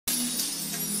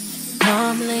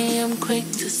Normally I'm quick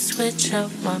to switch up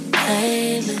my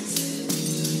playlist.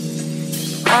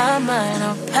 I might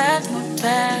not pack my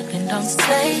bag and don't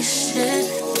say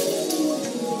shit.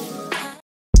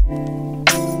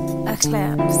 A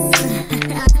claps.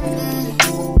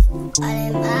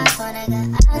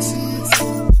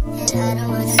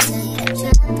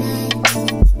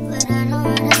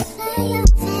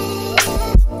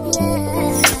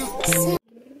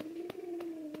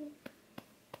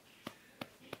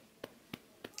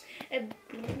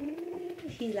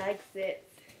 He likes it.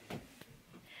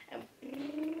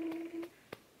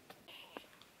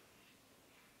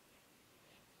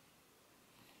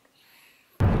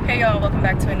 Hey y'all, welcome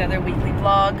back to another weekly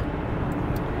vlog.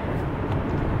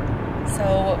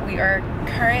 So we are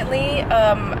currently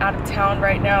out of town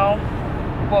right now.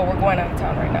 Well, we're going out of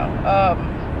town right now.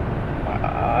 My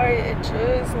eye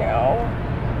itches now.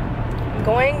 I'm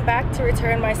going back to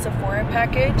return my Sephora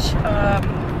package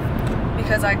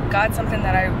because I got something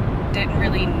that I didn't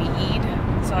really need.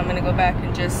 So I'm gonna go back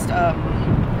and just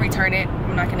return it.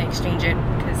 I'm not gonna exchange it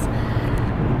because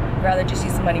I'd rather just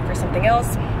use the money for something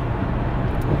else.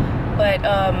 But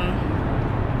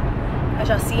as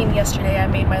y'all seen yesterday, I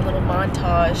made my little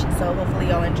montage, so hopefully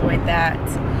y'all enjoyed that.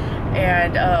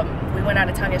 And we went out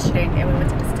of town yesterday and we went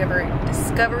to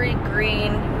Discovery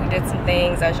Green. We did some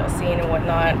things, as y'all seen and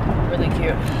whatnot, really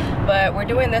cute. But we're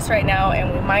doing this right now,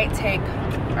 and we might take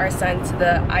our son to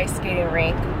the ice skating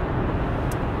rink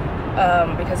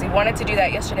because he wanted to do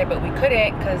that yesterday, but we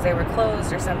couldn't because they were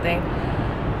closed or something.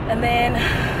 And then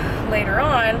later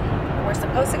on, we're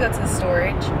supposed to go to the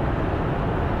storage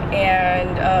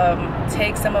and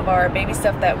take some of our baby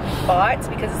stuff that we bought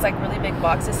because it's like really big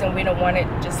boxes and we don't want it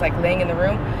just like laying in the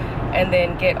room, and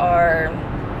then get our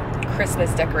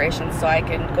Christmas decorations so I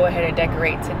can go ahead and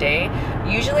decorate today.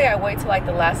 Usually I wait till like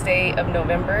the last day of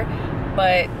November,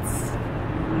 but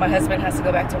my husband has to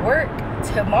go back to work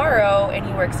tomorrow and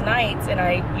he works nights, and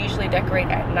I usually decorate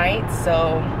at night,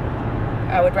 so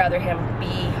I would rather him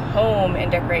be home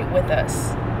and decorate with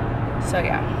us. So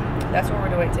yeah, that's what we're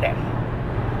doing today.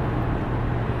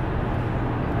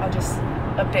 I'll just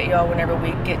update y'all whenever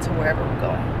we get to wherever we're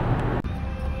going.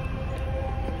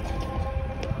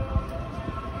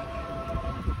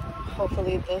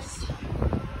 Hopefully this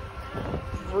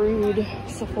rude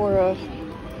Sephora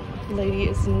lady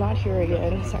is not here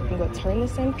again, so I can go turn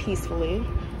this in peacefully.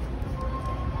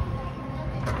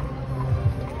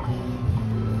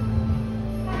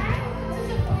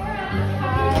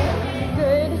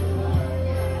 Good.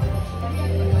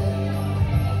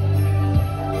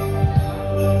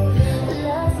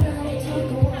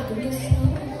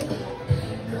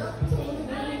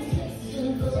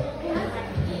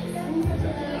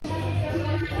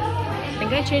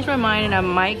 I changed my mind and I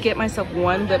might get myself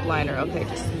one lip liner. Okay,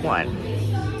 just one.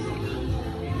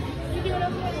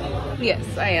 Yes,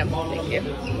 I am. Thank you.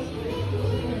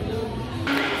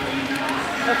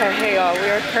 Okay, hey y'all, we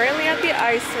are currently at the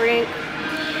ice rink.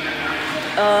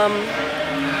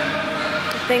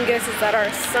 The thing is that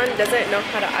our son doesn't know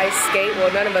how to ice skate.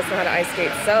 Well, none of us know how to ice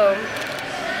skate, so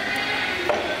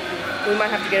we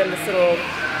might have to get him this little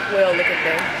whale looking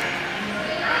thing.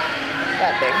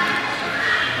 That thing.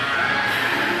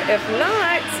 If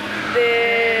not,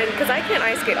 then, because I can't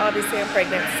ice skate, obviously I'm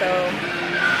pregnant, so,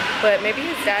 but maybe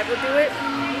his dad will do it.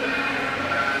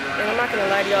 And I'm not gonna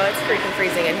lie to y'all, it's freaking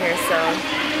freezing in here, so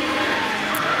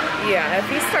yeah, if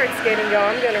he starts skating,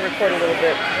 y'all, I'm gonna record a little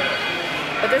bit.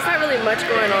 But there's not really much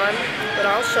going on, but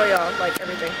I'll show y'all like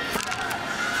everything.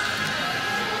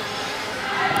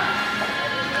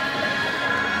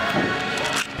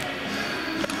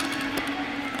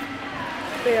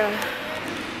 But yeah.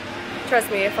 Trust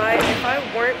me, if I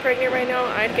weren't pregnant right now,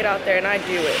 I'd get out there and I'd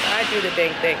do it. I'd do the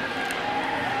dang thing.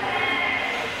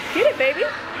 Get it, baby.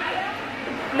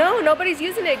 No, nobody's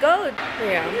using it. Go.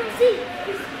 Yeah.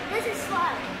 This is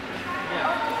slide.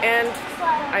 And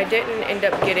I didn't end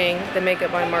up getting the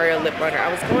Makeup by Mario lip liner.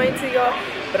 I was going to, y'all,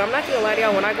 but I'm not gonna lie to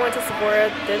y'all. When I go into Sephora,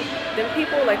 them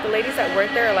people, like the ladies that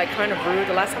work there, are like kind of rude.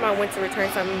 The last time I went to return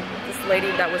something, this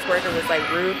lady that was working was like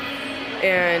rude.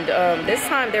 And this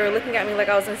time they were looking at me like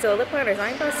I was gonna steal lip liners. I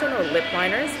ain't gonna steal no lip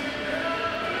liners.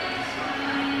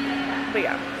 But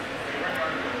yeah,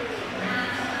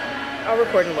 I'll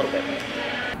record in a little bit.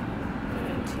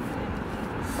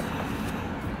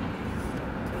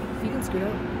 You can scoot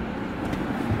up.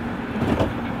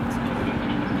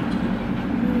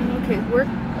 Okay,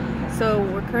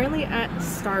 we're currently at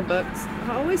Starbucks.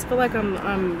 I always feel like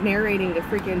I'm narrating a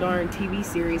freaking darn TV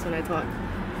series when I talk.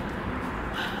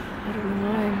 I don't know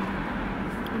why.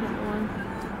 I don't know why.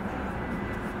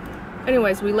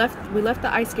 Anyways, we left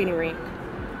the ice skating rink.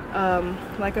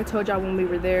 Like I told y'all when we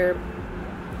were there,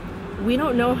 we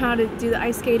don't know how to do the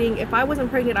ice skating. If I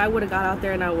wasn't pregnant, I would have got out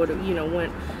there and I would have, you know,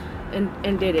 went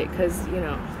and did it, because, you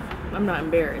know, I'm not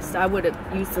embarrassed. I would have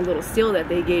used the little steel that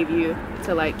they gave you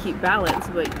to like keep balance,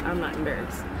 but I'm not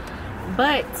embarrassed.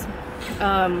 But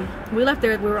we left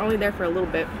there. We were only there for a little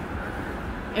bit,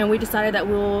 and we decided that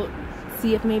we'll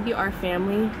see if maybe our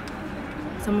family,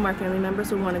 some of our family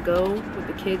members would want to go with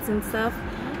the kids and stuff.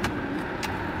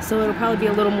 So it'll probably be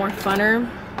a little more funner.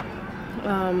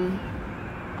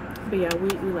 But yeah, we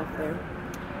left there.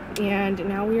 And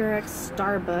now we are at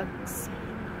Starbucks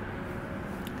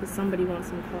because somebody wants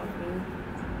some coffee.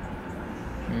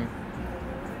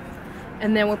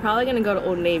 And then we're probably gonna go to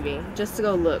Old Navy just to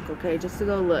go look, okay? Just to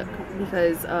go look,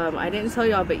 because I didn't tell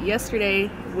y'all, but yesterday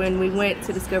when we went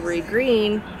to Discovery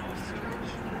Green,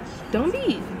 don't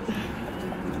be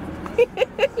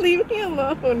leave me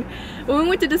alone. When we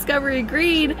went to Discovery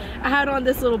Green, I had on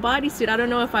this little bodysuit. I don't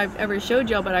know if I've ever showed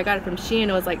y'all, but I got it from Shein.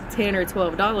 It was like $10 or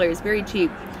 $12, very cheap.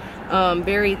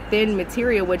 Very thin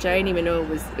material, which I didn't even know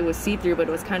it was see-through, but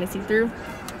it was kind of see-through.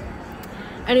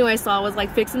 Anyway, so I was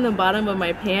like fixing the bottom of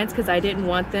my pants because I didn't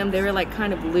want them. They were like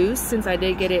kind of loose, since I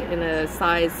did get it in a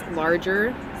size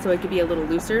larger, so it could be a little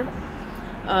looser.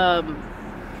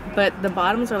 But the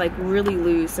bottoms are like really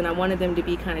loose, and I wanted them to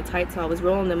be kind of tight, so I was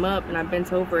rolling them up and I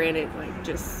bent over and it like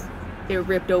just, it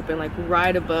ripped open like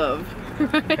right above.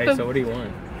 Hey, so what do you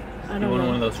want? I don't know.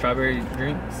 One of those strawberry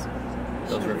drinks?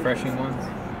 Those refreshing ones?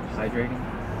 Hydrating?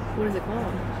 What is it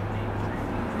called?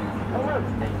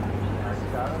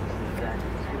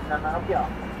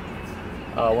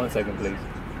 One second, please.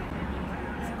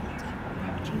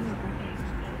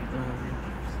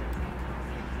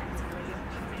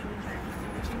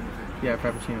 Yeah,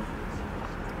 Frappuccino.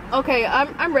 Okay,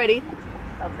 I'm ready.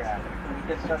 Okay.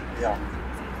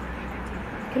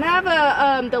 Can I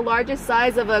have the largest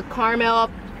size of a caramel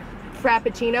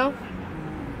Frappuccino?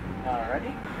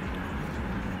 Alrighty.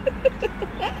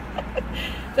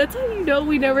 That's how you know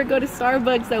we never go to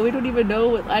Starbucks, that we don't even know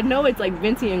what, I know it's like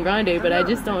venti and grande, but I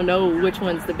just don't know which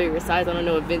one's the bigger size. I don't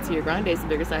know if venti or grande is the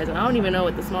bigger size, and I don't even know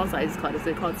what the small size is called. Is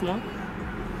it called small?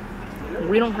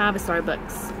 We don't have a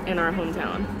Starbucks in our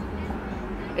hometown.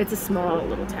 It's a small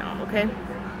little town, okay?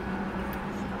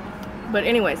 But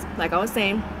anyways, like I was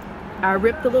saying, I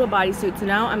ripped the little bodysuit, so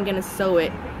now I'm gonna sew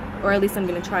it, or at least I'm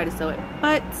gonna try to sew it.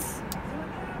 But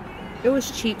it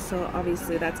was cheap, so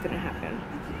obviously that's gonna happen.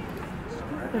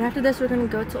 But after this, we're gonna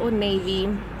go to Old Navy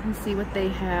and see what they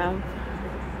have.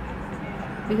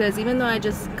 Because even though we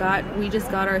just got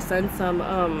our son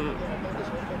some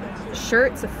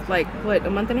shirts, like what, a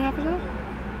month and a half ago?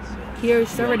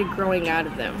 He's already growing out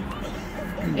of them.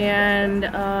 And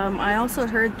I also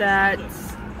heard that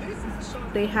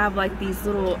they have like these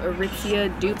little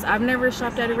Aritzia dupes. I've never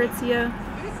shopped at Aritzia.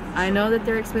 I know that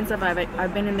they're expensive.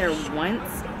 I've been in there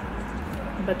once,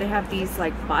 but they have these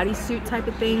like bodysuit type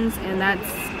of things, and that's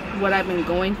what I've been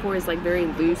going for, is like very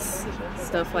loose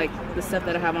stuff, like the stuff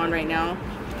that I have on right now.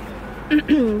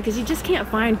 Because you just can't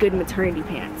find good maternity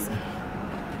pants.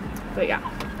 But yeah,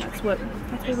 that's what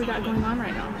we got going on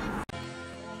right now.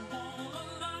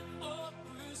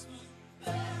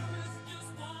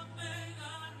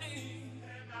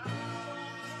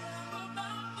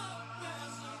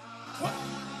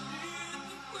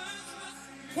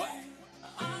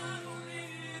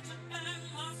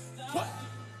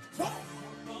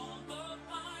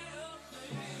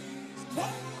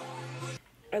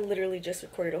 I literally just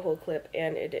recorded a whole clip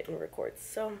and it didn't record,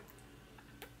 so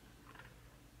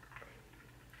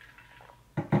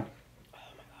oh my god,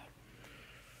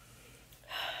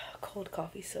 cold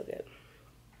coffee, so good.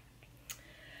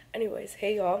 Anyways,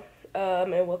 hey y'all,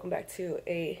 and welcome back to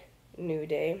a new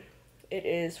day. It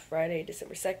is Friday,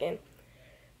 December 2nd.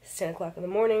 It's 10 o'clock in the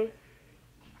morning.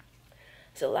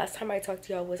 So last time I talked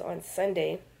to y'all was on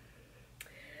Sunday,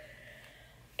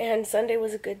 and Sunday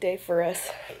was a good day for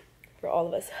us. For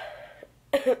all of us.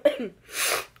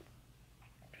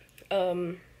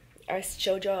 I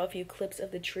showed y'all a few clips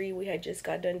of the tree. We had just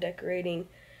got done decorating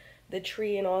the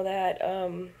tree and all that,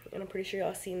 and I'm pretty sure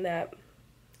y'all seen that.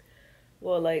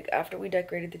 Well, like, after we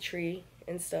decorated the tree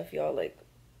and stuff, y'all, like,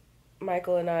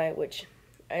 Michael and I, which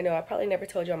I know I probably never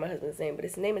told y'all my husband's name, but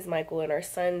his name is Michael, and our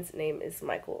son's name is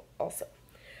Michael also.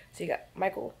 So you got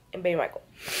Michael and baby Michael.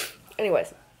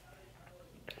 Anyways,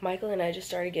 Michael and I just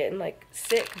started getting like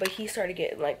sick, but he started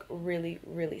getting like really,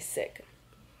 really sick.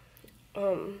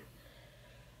 I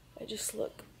just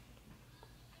look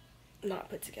not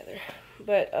put together,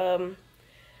 but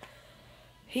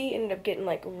he ended up getting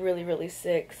like really, really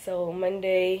sick. So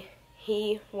Monday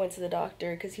he went to the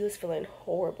doctor because he was feeling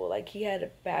horrible. Like, he had a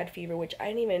bad fever, which I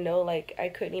didn't even know. Like, I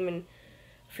couldn't even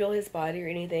feel his body or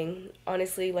anything.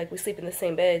 Honestly, like, we sleep in the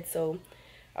same bed, so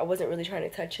I wasn't really trying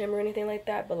to touch him or anything like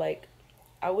that. But like,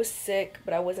 I was sick,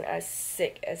 but I wasn't as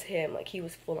sick as him. Like, he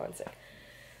was full on sick.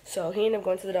 So he ended up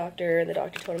going to the doctor, and the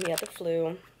doctor told him he had the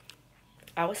flu.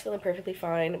 I was feeling perfectly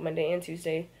fine Monday and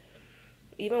Tuesday.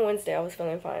 Even Wednesday, I was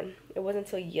feeling fine. It wasn't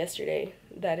until yesterday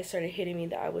that it started hitting me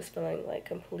that I was feeling like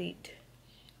complete.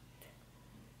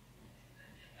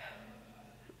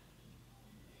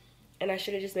 And I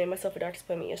should have just made myself a doctor's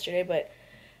appointment yesterday, but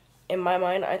in my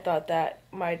mind, I thought that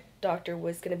my doctor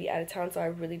was going to be out of town, so I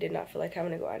really did not feel like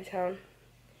having to go out of town.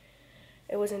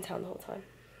 It was in town the whole time.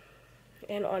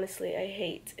 And honestly, I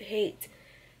hate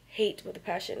with a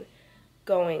passion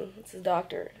going to the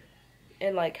doctor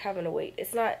and like having to wait.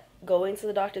 It's not going to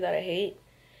the doctor that I hate.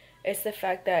 It's the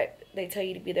fact that they tell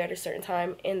you to be there at a certain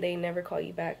time and they never call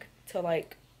you back till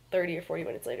like 30 or 40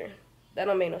 minutes later. That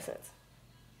don't make no sense.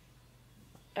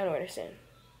 I don't understand.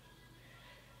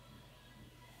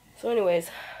 So anyways,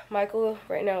 Michael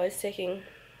right now is taking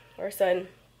our son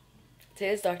to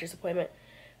his doctor's appointment,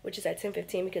 which is at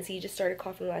 10:15, because he just started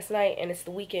coughing last night and it's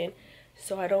the weekend.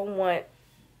 So I don't want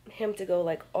him to go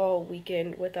like all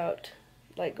weekend without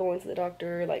like going to the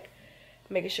doctor, like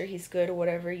making sure he's good or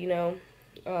whatever, you know.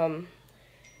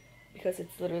 Because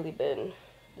it's literally been,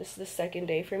 this is the second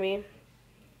day for me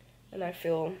and I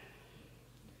feel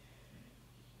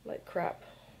like crap.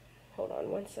 Hold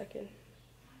on one second.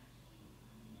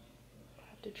 I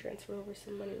have to transfer over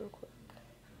some money real quick.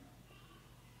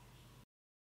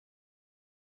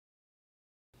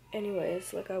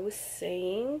 Anyways, like I was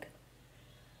saying,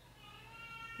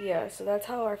 yeah, so that's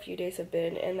how our few days have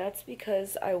been, and that's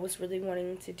because I was really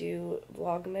wanting to do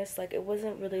vlogmas. Like, it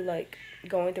wasn't really like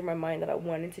going through my mind that I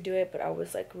wanted to do it, but I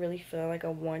was like really feeling like I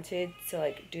wanted to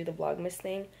like do the vlogmas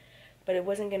thing. But it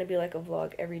wasn't gonna be like a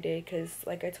vlog every day, because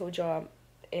like I told y'all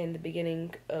in the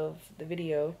beginning of the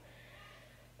video,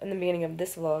 in the beginning of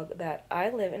this vlog, that I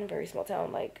live in a very small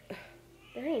town. Like,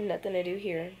 there ain't nothing to do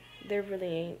here. There really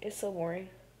ain't. It's so boring.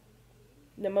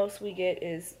 The most we get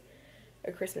is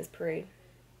a Christmas parade.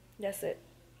 That's it.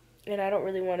 And I don't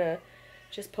really want to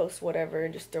just post whatever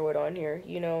and just throw it on here,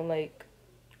 you know, like,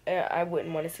 I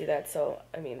wouldn't want to see that. So,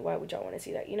 I mean, why would y'all want to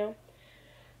see that, you know?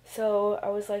 So, I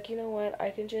was like, you know what,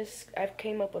 I've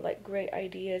came up with, like, great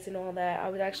ideas and all that. I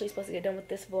was actually supposed to get done with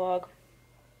this vlog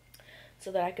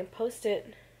so that I can post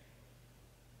it.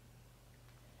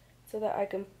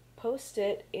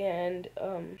 And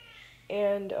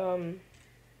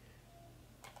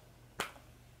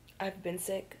I've been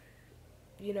sick,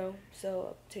 you know,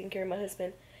 so taking care of my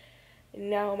husband.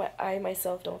 And now I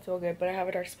myself don't feel good, but I have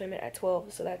a doctor's appointment at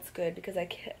 12, so that's good, because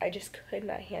I just could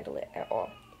not handle it at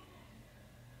all.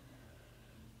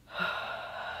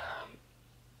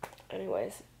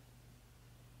 Anyways,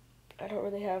 I don't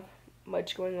really have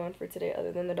much going on for today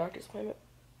other than the doctor's appointment.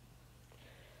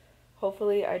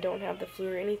 Hopefully I don't have the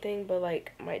flu or anything, but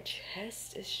like my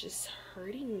chest is just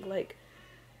hurting. Like,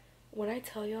 when I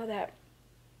tell y'all that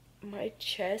my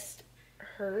chest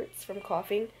hurts from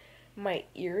coughing, my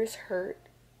ears hurt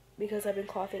because I've been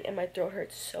coughing, and my throat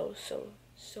hurts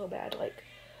so bad, like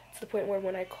to the point where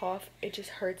when I cough it just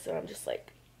hurts and I'm just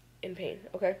like in pain,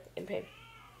 okay, in pain.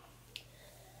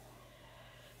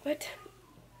 But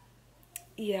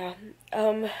yeah,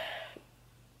 I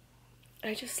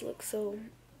just look so,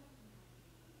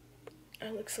 I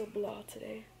look so blah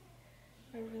today.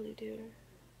 I really do.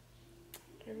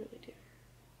 I really do.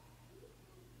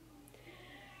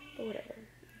 But whatever.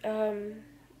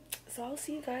 So I'll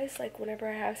see you guys like whenever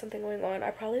I have something going on. I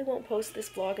probably won't post this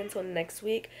vlog until next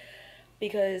week,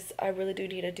 because I really do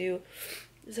need to do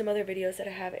some other videos that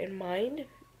I have in mind.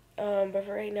 But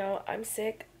for right now, I'm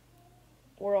sick.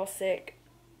 We're all sick.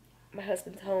 My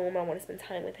husband's home. I want to spend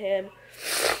time with him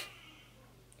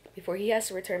before he has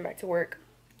to return back to work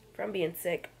from being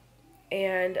sick.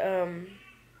 And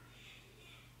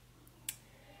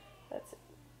that's it.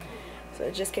 So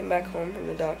I just came back home from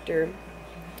the doctor.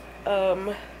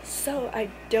 So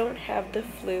I don't have the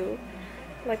flu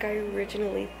like I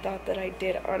originally thought that I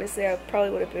did. Honestly, I probably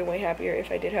would have been way happier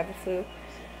if I did have the flu,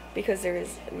 because there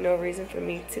is no reason for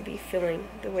me to be feeling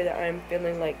the way that I'm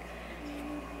feeling. Like,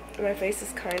 my face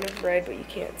is kind of red, but you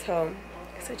can't tell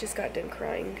because I just got done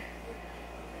crying.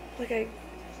 Like,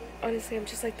 honestly, I'm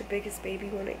just like the biggest baby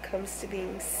when it comes to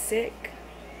being sick,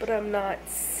 but I'm not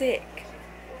sick.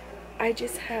 I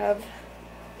just have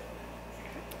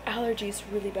allergies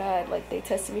really bad. Like, they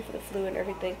tested me for the flu and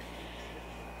everything.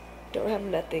 Don't have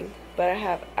nothing, but I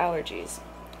have allergies.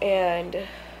 And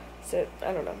so,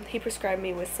 I don't know. He prescribed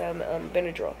me with some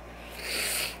Benadryl.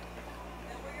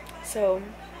 So,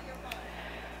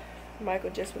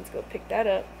 Michael just went to go pick that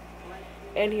up.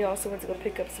 And he also went to go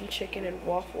pick up some chicken and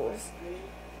waffles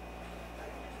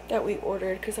that we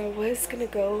ordered, because I was gonna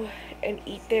go and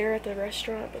eat there at the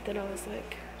restaurant, but then I was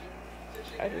like,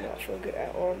 I do not feel good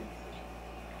at all.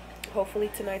 Hopefully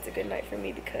tonight's a good night for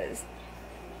me, because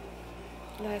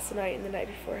last night and the night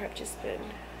before have just been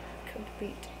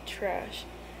complete trash.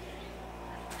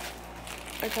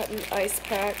 I got an ice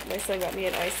pack. My son got me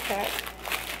an ice pack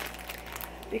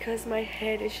because my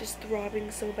head is just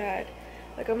throbbing so bad.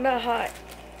 Like, I'm not hot,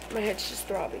 my head's just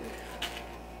throbbing.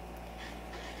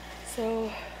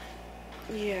 So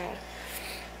yeah,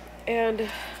 and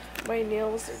my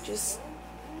nails are just,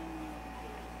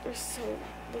 they're so,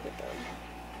 look at them,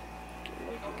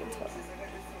 like you can tell,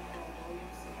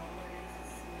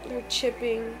 they're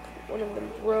chipping. One of them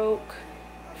broke.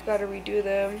 I've got to redo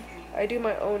them. I do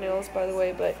my own nails, by the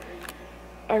way, but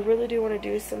I really do want to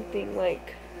do something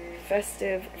like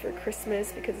festive for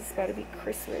Christmas, because it's about to be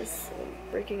Christmas. I'm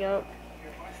breaking out.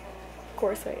 Of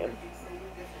course I am.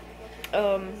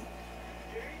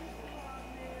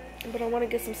 But I want to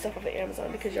get some stuff off of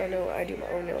Amazon, because y'all know I do my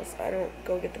own nails. I don't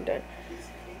go get them done.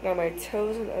 Now my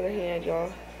toes, on the other hand,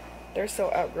 y'all, they're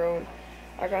so outgrown.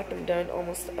 I got them done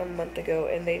almost a month ago,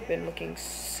 and they've been looking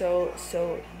so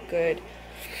good.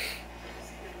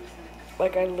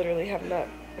 Like, I literally have not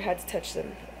had to touch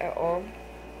them at all.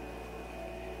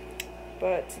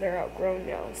 But they're outgrown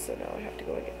now, so now I have to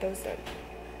go and get those done.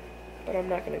 But I'm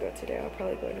not going to go today. I'll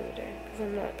probably go another day, because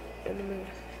I'm not in the mood.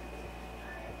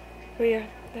 But yeah,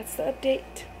 that's the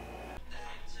update.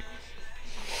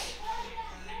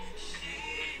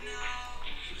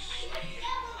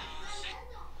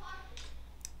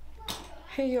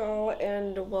 Hey y'all,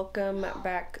 and welcome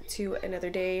back to another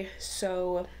day.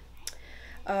 So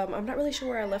I'm not really sure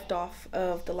where I left off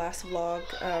of the last vlog.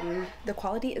 The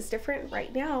quality is different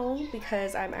right now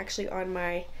because I'm actually on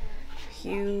my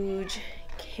huge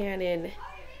Canon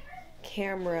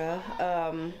camera,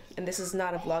 and this is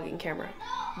not a vlogging camera,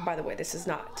 by the way. This is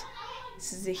not.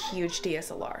 This is a huge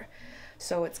DSLR,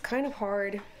 so it's kind of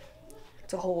hard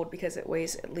to hold because it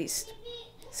weighs at least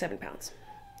 7 pounds.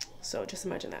 So just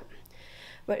imagine that.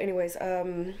 But anyways,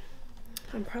 I'm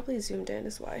probably zoomed in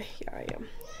is why. Yeah, I am.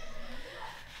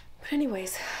 But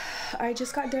anyways, I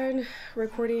just got done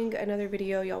recording another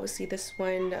video. Y'all will see this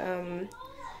one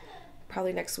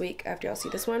probably next week after y'all see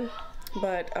this one.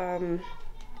 But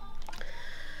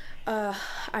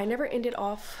I never ended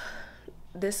off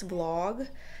this vlog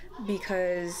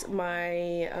because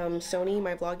my Sony,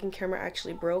 my vlogging camera,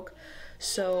 actually broke.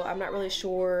 So I'm not really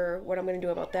sure what I'm gonna do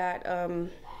about that.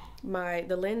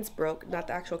 The lens broke, not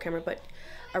the actual camera, but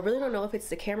I really don't know if it's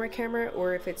the camera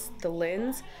or if it's the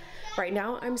lens. Right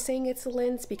now I'm saying it's the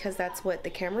lens because that's what the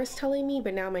camera is telling me,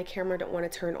 but now my camera don't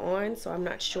want to turn on, so I'm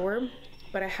not sure.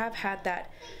 But I have had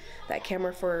that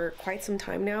camera for quite some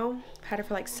time now. I've had it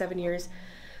for like 7 years.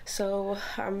 So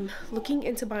I'm looking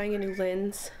into buying a new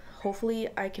lens. Hopefully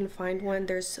I can find one.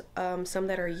 There's some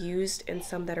that are used and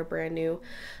some that are brand new.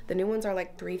 The new ones are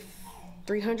like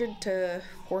 $300 to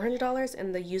 $400,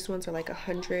 and the used ones are like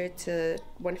 $100 to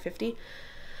 $150.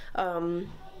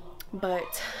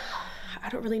 But I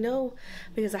don't really know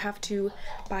because I have to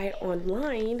buy it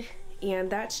online, and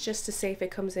that's just to say if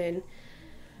it comes in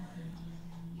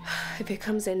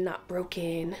not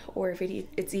broken, or if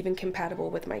it's even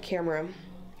compatible with my camera.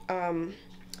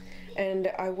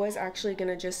 And I was actually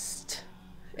gonna just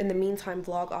in the meantime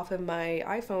vlog off of my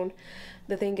iPhone.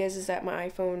 The thing is that my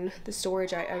iPhone, the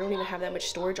storage, I don't even have that much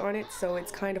storage on it, so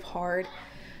it's kind of hard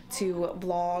to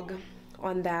vlog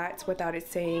on that without it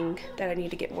saying that I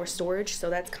need to get more storage. So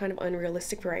that's kind of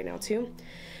unrealistic for right now too.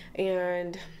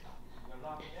 And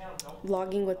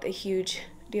vlogging with a huge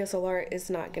DSLR is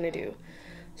not gonna do.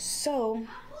 So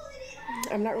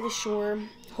I'm not really sure.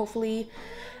 Hopefully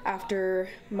after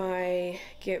my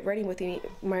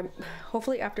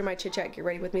after my chit chat get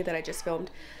ready with me that I just filmed,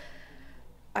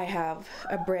 I have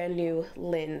a brand new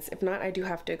lens. If not, I do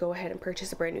have to go ahead and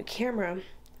purchase a brand new camera,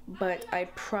 but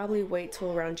I'd probably wait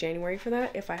till around January for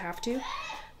that if I have to,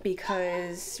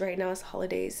 because right now it's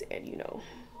holidays and you know,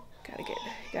 gotta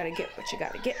get what you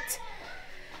gotta get.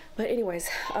 But anyways,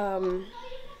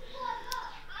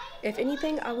 if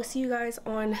anything, I will see you guys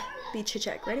on the chit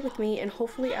chat ready with me, and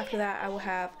hopefully after that I will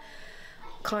have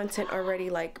content already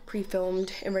like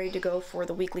pre-filmed and ready to go for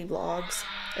the weekly vlogs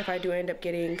if I do end up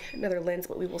getting another lens.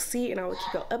 But we will see, and I will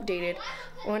keep you updated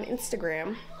on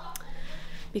Instagram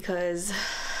because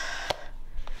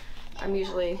I'm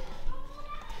usually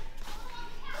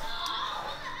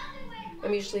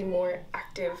more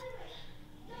active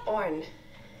on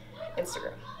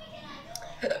Instagram.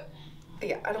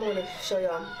 Yeah, I don't want to show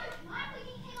y'all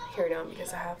hair down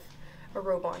because I have a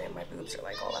robe on and my boobs are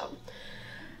like all out.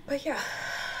 But yeah,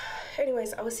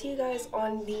 anyways, I will see you guys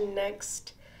on the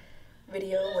next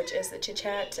video, which is the chit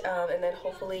chat, and then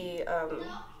hopefully I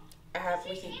have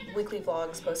weekly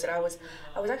vlogs posted. I was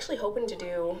actually hoping to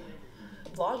do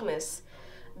vlogmas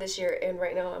this year, and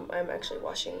right now I'm actually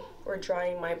washing or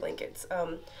drying my blankets,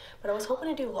 but I was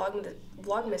hoping to do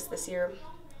vlogmas this year,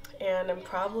 and I'm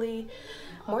probably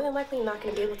more than likely not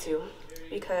going to be able to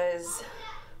because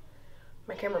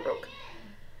my camera broke.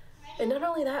 And not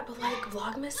only that, but like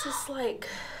vlogmas is like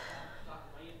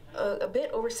a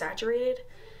bit oversaturated,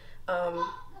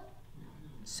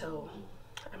 so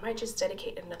I might just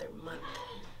dedicate another month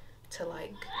to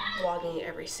like vlogging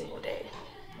every single day,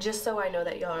 just so I know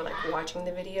that y'all are like watching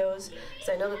the videos.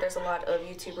 So I know that there's a lot of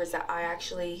YouTubers that I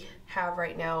actually have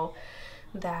right now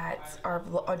that are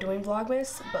doing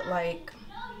vlogmas, but like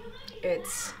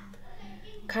it's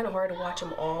kind of hard to watch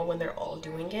them all when they're all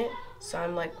doing it. So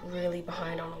I'm like really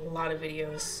behind on a lot of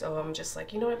videos, so I'm just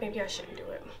like, you know what, maybe I shouldn't do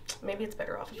it. Maybe it's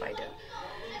better off if I do.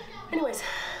 Anyways,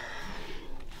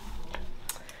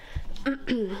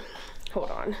 hold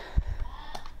on.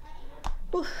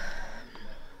 Whew.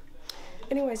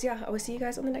 Anyways, yeah, I will see you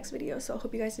guys on the next video. So I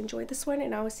hope you guys enjoyed this one,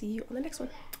 and I will see you on the next one.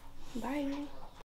 Bye.